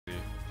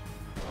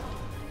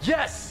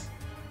Yes.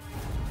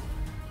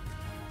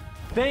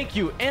 Thank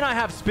you. And I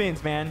have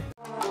spins, man.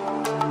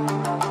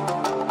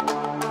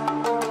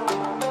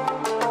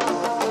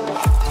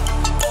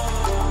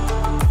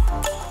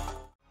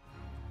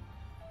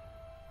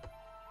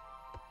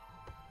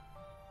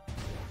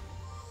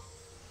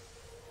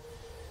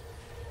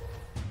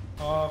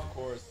 Of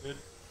course, dude.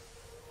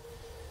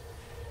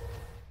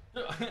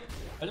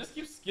 I just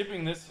keep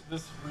skipping this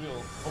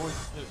reel. Always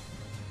skip.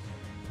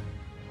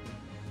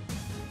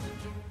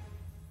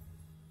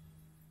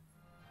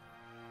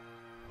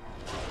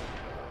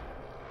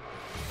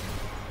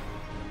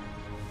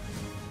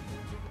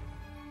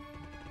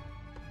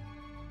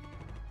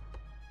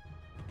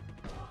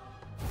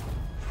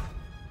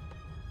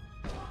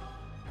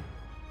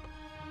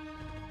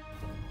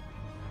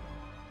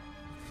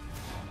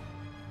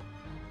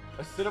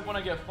 I sit up when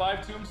I get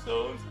 5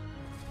 tombstones.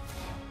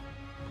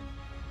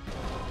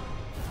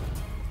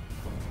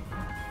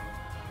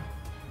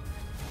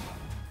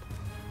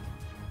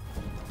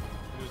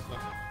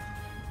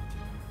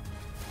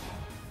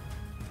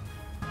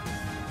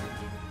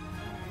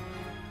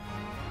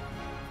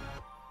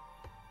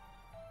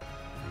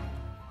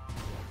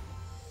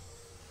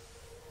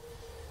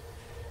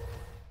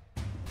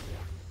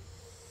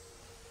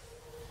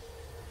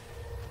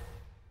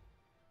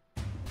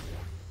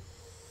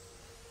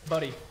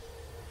 Buddy.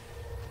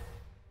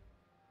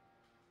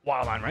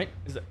 Wild line, right?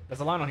 That's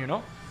a line on here,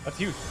 no? That's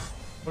huge.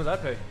 What does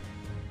that pay?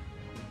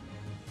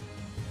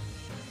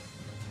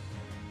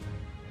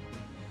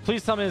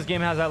 Please tell me this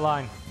game has that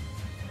line.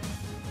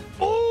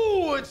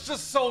 Oh, it's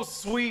just so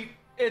sweet.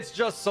 It's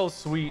just so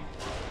sweet.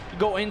 You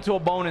go into a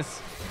bonus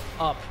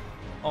up.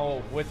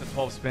 Oh, with the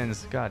 12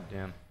 spins. God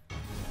damn.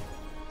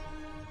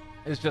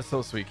 It's just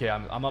so sweet. Okay,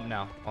 I'm up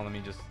now. Oh, let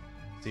me just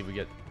see if we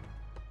get...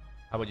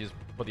 How about you just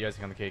put the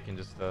icing on the cake and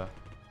just...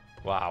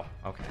 Wow.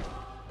 Okay.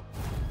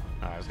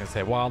 Alright, I was gonna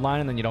say wild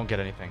line and then you don't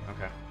get anything.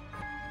 Okay.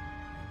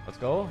 Let's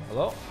go.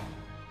 Hello?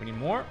 We need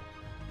more?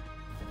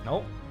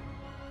 Nope.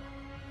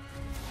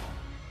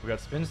 We got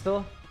spin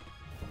still?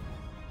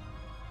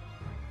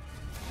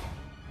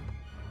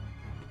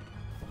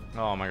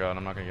 Oh my god,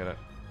 I'm not gonna get it.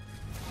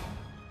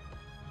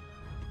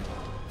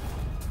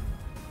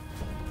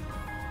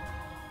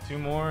 Two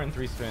more and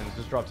 3 spins.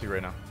 Just drop 2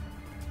 right now.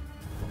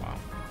 Wow.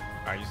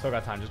 Alright, you still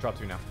got time. Just drop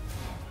 2 now.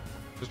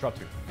 Just drop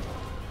 2.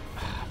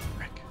 Ah,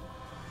 frick.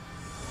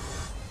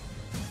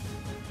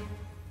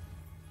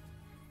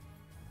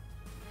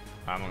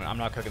 I'm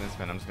not cooking this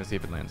spin. I'm just gonna see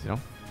if it lands, you know?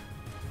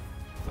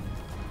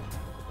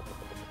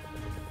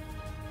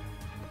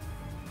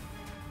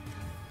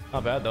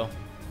 Not bad though.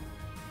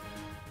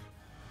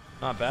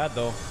 Not bad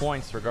though.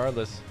 Points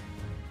regardless.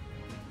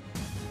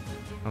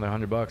 Another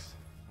 $100.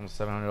 Almost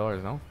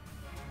 $700, no?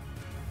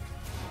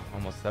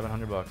 Almost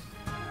 $700.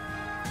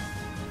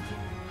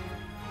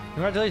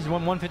 Congratulations, you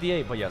won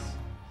 158, but yes.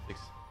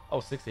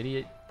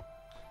 688.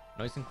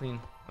 Nice and clean.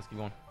 Let's keep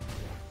going.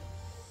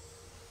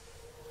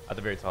 At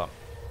the very top.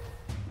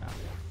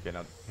 Okay,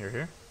 now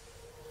here.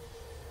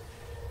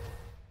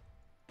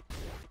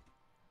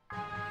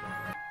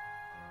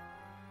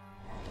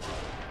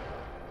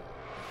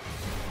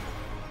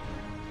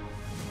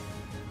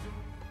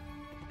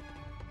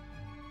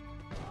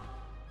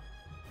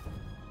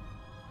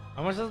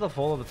 How much does the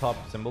full of the top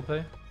symbol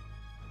pay?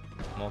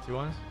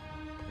 Multi-wise?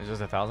 Is it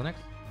just 1,000x?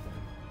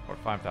 Or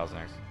 5,000x?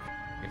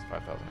 I think it's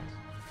 5,000x.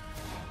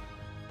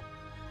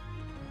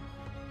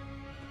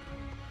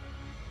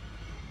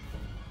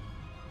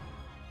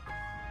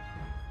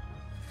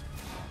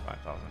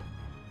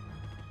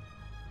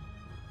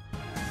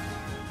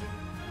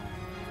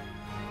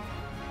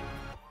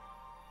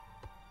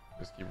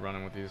 Just keep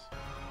running with these.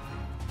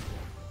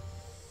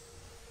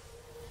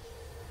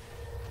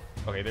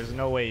 Okay, there's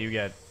no way you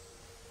get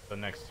the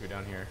next 2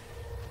 down here.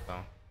 So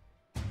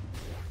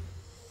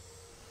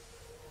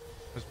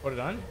just put it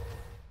on.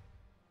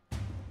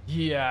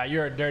 Yeah,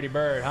 you're a dirty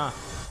bird, huh?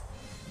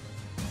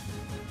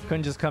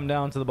 Couldn't just come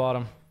down to the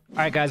bottom. All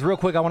right, guys, real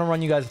quick, I want to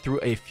run you guys through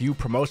a few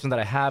promotions that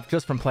I have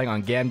just from playing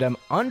on Gamdom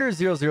under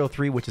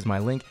 003, which is my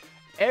link.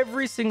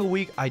 Every single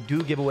week, I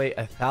do give away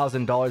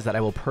 $1,000 that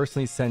I will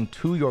personally send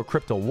to your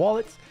crypto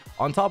wallets.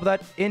 On top of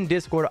that, in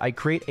Discord, I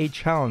create a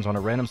challenge on a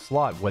random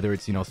slot, whether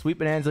it's, Sweet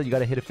Bonanza, you got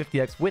to hit a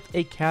 50x with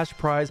a cash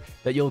prize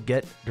that you'll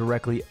get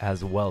directly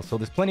as well. So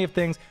there's plenty of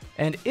things.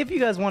 And if you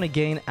guys want to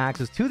gain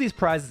access to these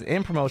prizes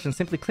and promotions,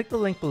 simply click the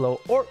link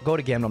below or go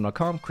to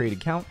gamdom.com, create an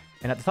account.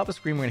 And at the top of the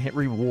screen, we're going to hit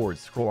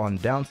rewards. Scroll on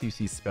down till you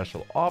see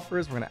special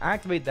offers. We're going to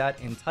activate that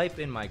and type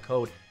in my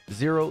code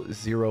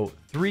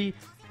 003.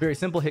 Very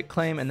simple, hit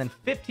claim, and then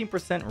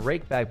 15%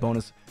 rake back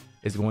bonus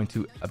is going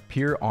to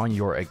appear on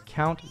your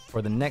account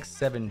for the next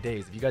 7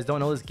 days. If you guys don't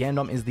know this,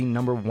 Gamdom is the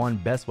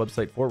 #1 best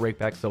website for rake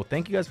back. So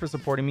thank you guys for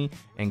supporting me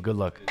and good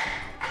luck.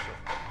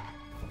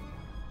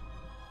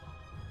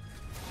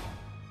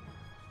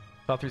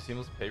 Top 3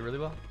 seamless pay really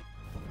well.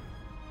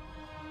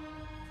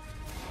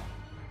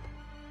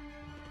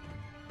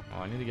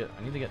 Oh, I need to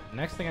get,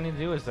 next thing I need to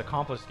do is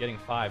accomplish getting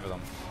 5 of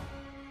them.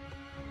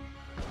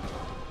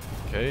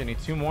 Okay, I need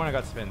 2 more and I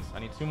got spins. I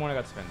need 2 more and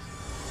I got spins.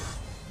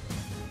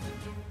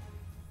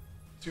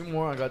 2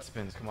 more. I got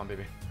spins. Come on,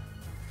 baby.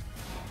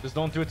 Just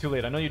don't do it too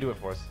late. I know you do it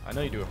for us. I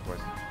know you do it for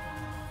us.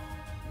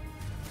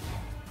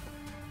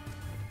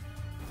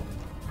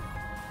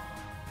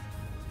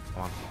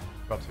 Come on.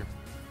 Drop 2.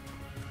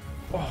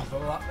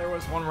 Oh, there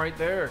was one right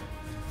there.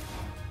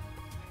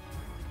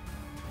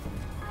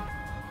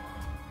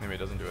 Maybe it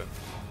doesn't do it.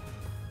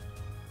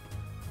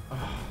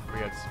 Oh, we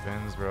had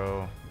spins,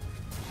 bro.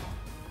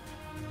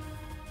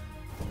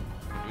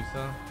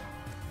 Medusa.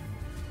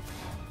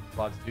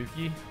 Slots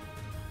Dookie.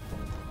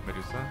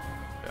 Medusa.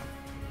 Yeah.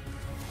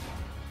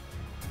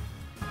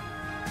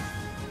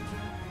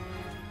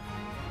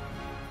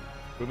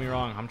 Prove me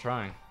wrong. I'm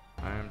trying.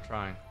 I am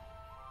trying.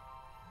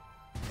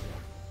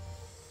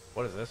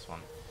 What is this one?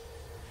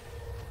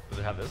 Does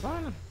it have this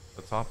line?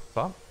 The top?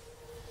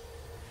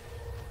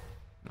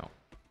 No.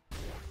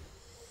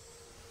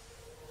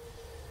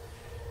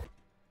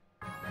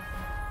 I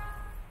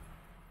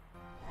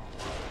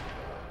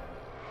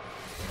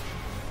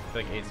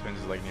feel like 8 spins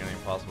is like nearly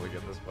impossible to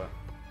get this, but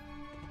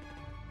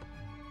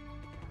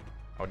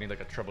I would need like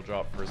a triple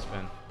drop for a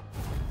spin.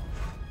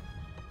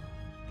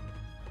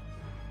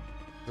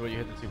 Is that what you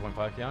hit the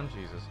 2.5 down?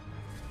 Jesus.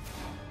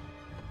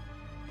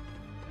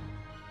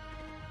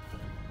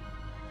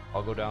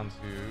 I'll go down to...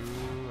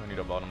 I need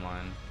a bottom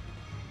line.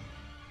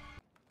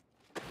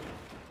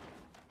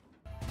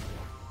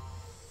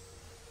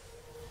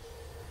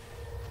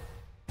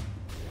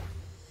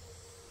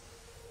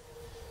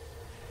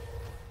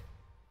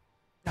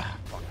 Ah,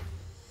 fuck.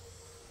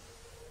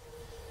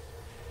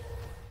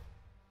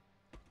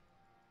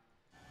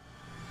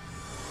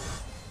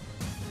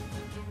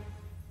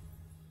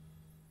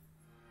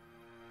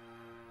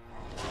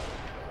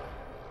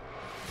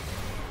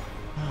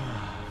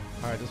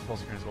 Alright, this full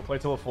screen. So we'll play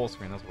till a full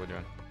screen. That's what we're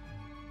doing.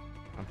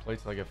 And play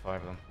till I get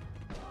 5 of them.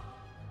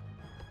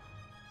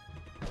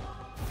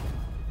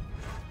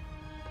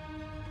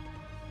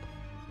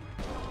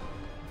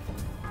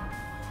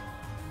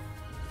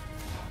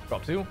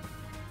 Drop 2.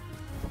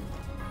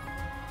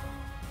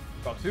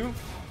 Drop 2.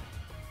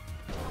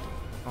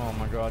 Oh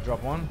my god,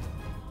 drop 1.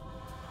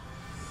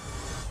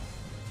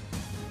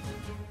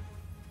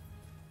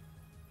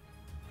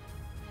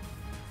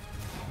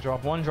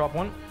 Drop 1, drop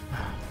 1.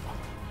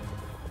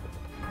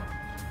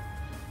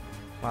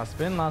 Last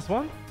spin, last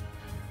one.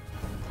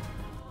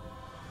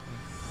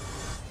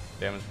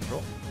 Damage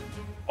control.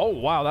 Oh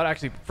wow, that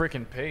actually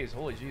freaking pays.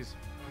 Holy jeez.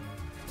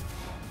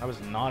 I was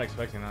not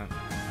expecting that.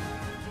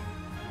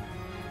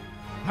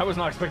 I was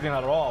not expecting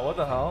that at all. What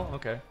the hell?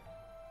 Okay.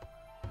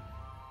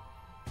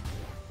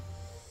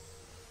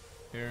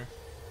 Here.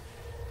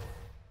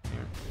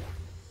 Here.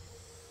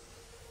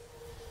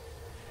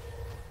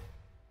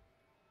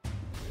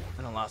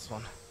 And the last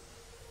one.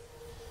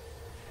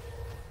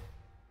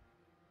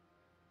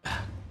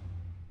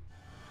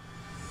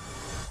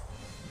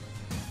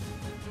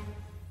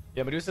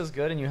 Yeah, Medusa's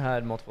good, and you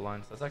had multiple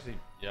lines. That's actually,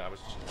 yeah, I was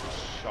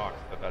shocked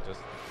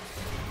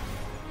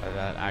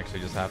that actually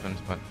just happened.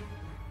 But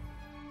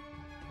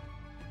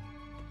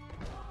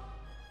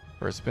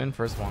first spin,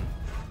 first one.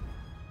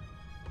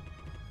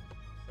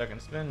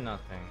 Second spin,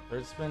 nothing.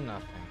 Third spin,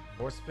 nothing.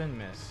 Fourth spin,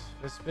 miss.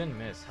 Fifth spin,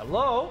 miss.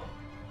 Hello?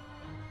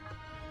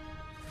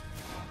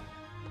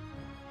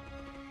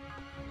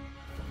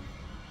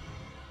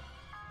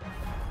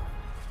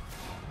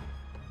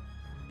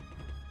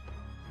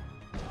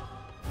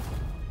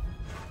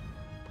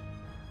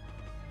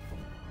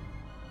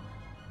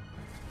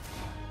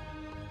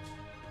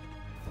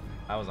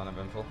 That was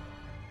uneventful.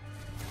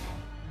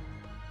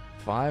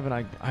 5 and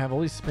I have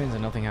all these spins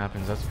and nothing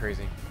happens. That's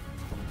crazy.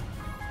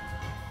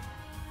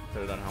 Could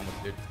have done helmets,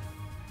 dude.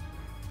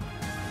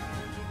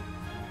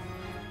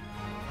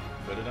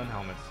 Could have done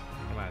helmets.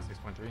 Come on,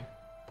 6.3.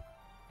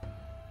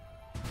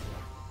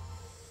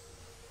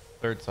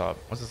 Third top.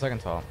 What's the second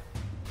top?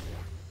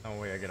 No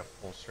way I get a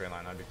full straight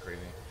line. That'd be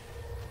crazy.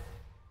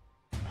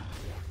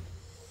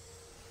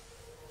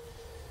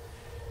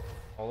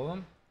 All of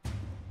them?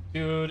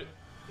 Dude.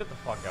 Get the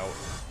fuck out.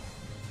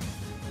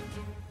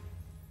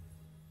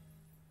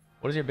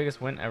 What is your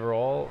biggest win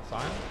overall,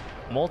 Sign?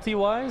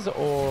 Multi-wise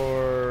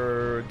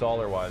or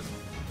dollar-wise?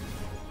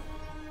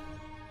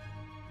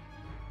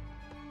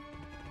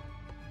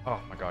 Oh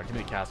my god, give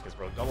me the caskets,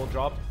 bro. Double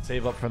drop,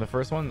 save up for the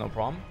first one, no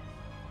problem.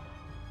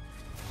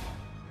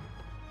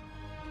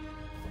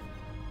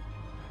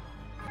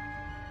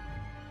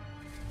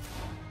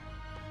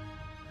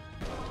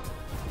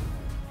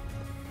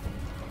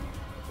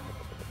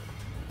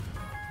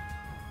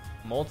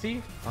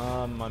 Multi?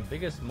 My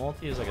biggest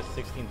multi is like a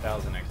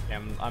 16,000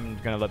 XP. I'm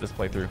gonna let this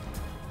play through.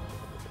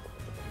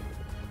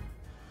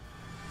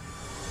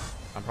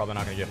 I'm probably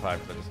not gonna get 5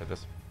 because I just hit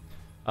this.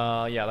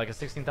 Yeah, like a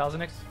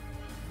 16,000 X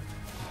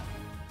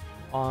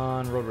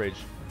on Road Rage.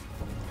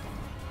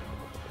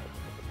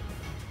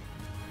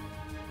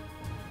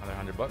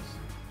 Another $100.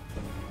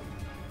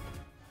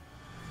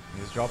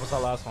 Just drop us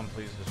that last one,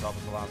 please. Just drop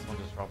us the last one.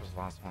 Just drop us the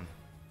last one.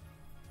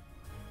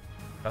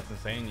 That's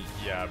insane.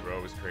 Yeah, bro,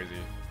 it was crazy.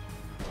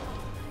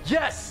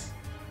 Yes!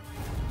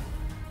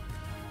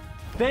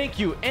 Thank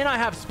you. And I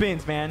have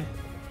spins, man.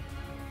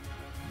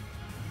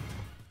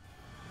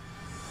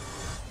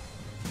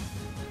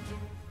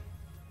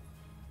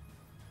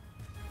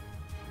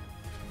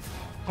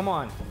 Come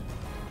on.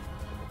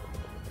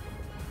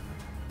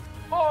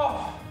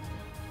 Oh!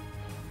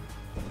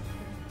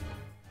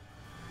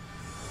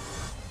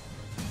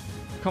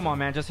 Come on,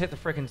 man. Just hit the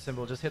freaking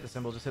symbol. Just hit the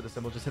symbol. Just hit the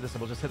symbol. Just hit the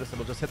symbol. Just hit the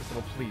symbol. Just hit the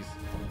symbol. Please.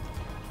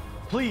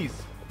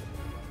 Please.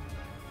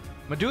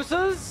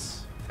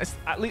 Medusas? It's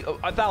at least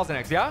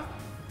 1,000x, yeah?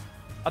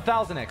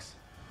 1,000x.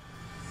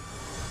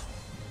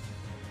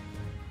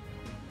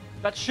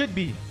 That should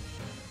be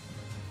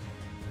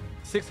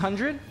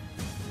 600?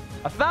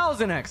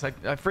 1,000x.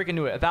 I freaking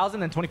knew it. 1,000,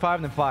 then 25,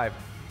 and then 5.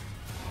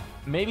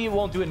 Maybe it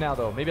won't do it now,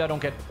 though. Maybe I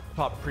don't get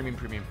top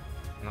premium.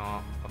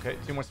 No. Okay,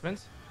 2 more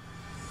spins.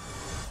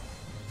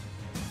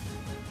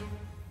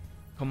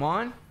 Come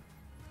on.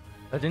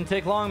 That didn't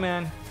take long,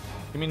 man.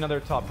 Give me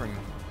another top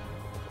premium.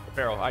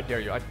 Barrel, I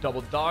dare you. I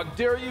double dog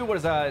dare you. What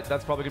is that?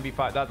 That's probably gonna be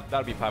 5.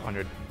 That'll be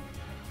 500.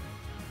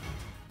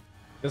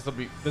 This will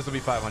be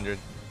 500.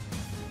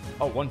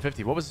 Oh,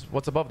 150.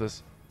 What's above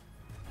this?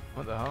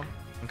 What the hell?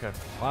 Okay.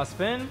 Last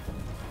spin.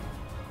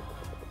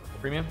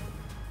 Premium?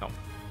 No.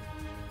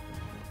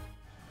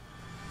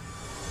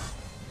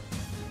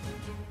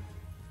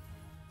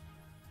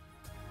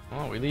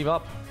 Oh, we leave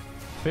up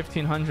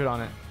 1,500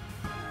 on it.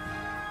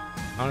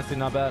 Honestly,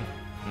 not bad.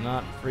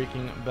 Not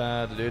freaking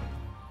bad, dude.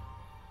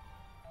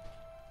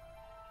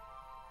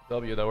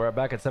 W though. We're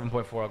back at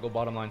 7.4. I'll go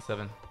bottom line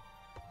 7.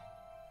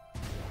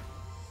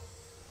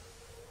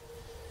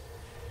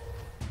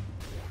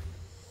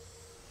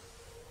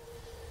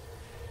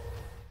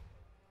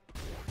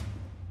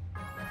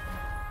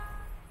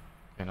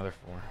 Okay, another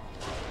 4.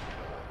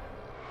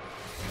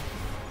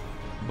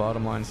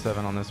 Bottom line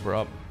 7 on this. We're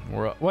up.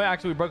 Well,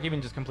 actually, we broke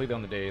even just completely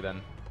on the day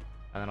then.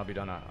 And then I'll be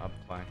done up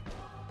playing.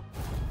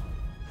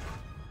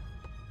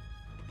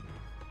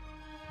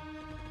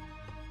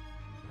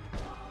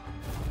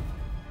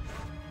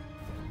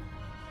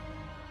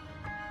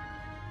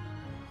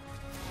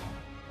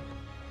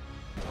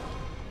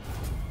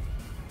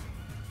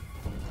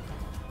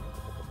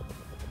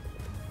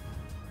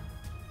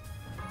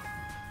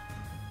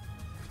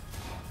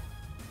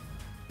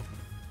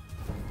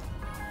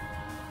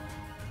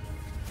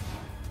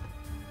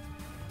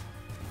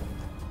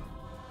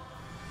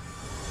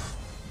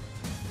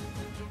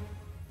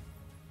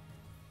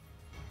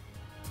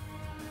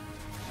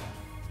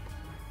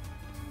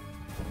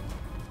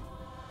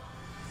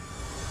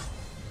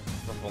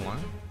 Full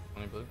line,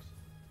 20 bucks,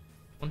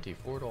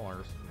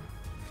 $24.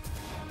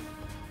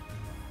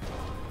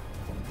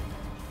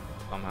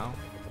 Somehow.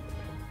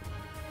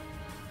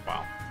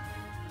 Wow.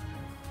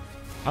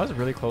 I was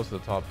really close to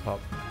the top symbol.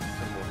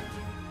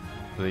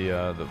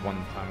 The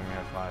one time when we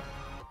had 5.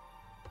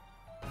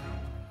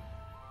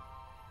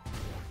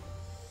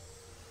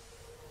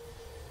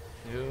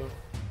 Dude.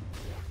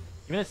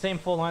 Give me the same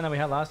full line that we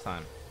had last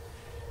time.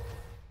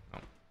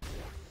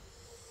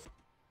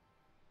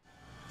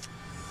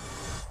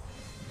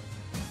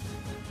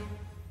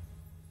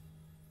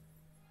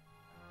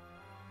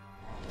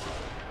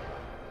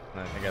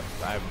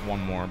 I have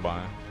one more buy.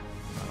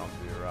 I don't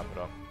see you wrap it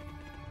up.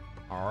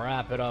 I'll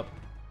wrap it up.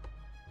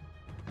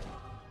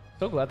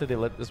 So glad that they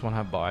let this one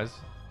have buys.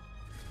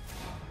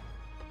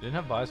 They didn't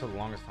have buys for the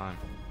longest time.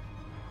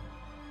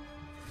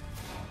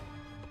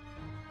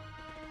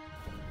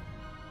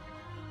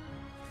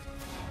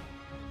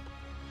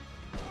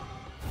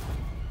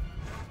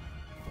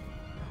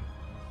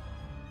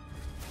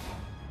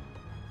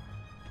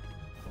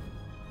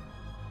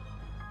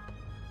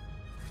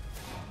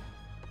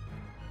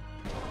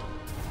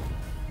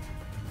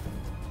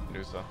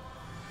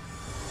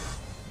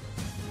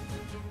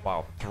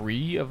 Wow,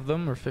 3 of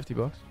them are 50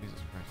 bucks? Jesus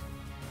Christ.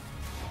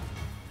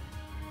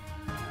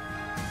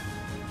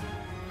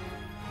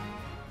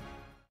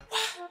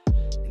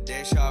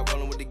 Dead shot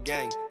rolling with the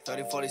gang.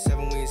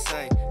 3047, we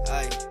insane.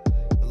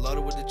 Ayy.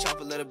 Loaded with the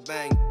chopper, let it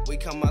bang. We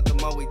come out the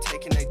mud, we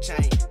taking they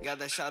chain. Got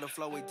that shot of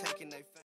flow, we taking they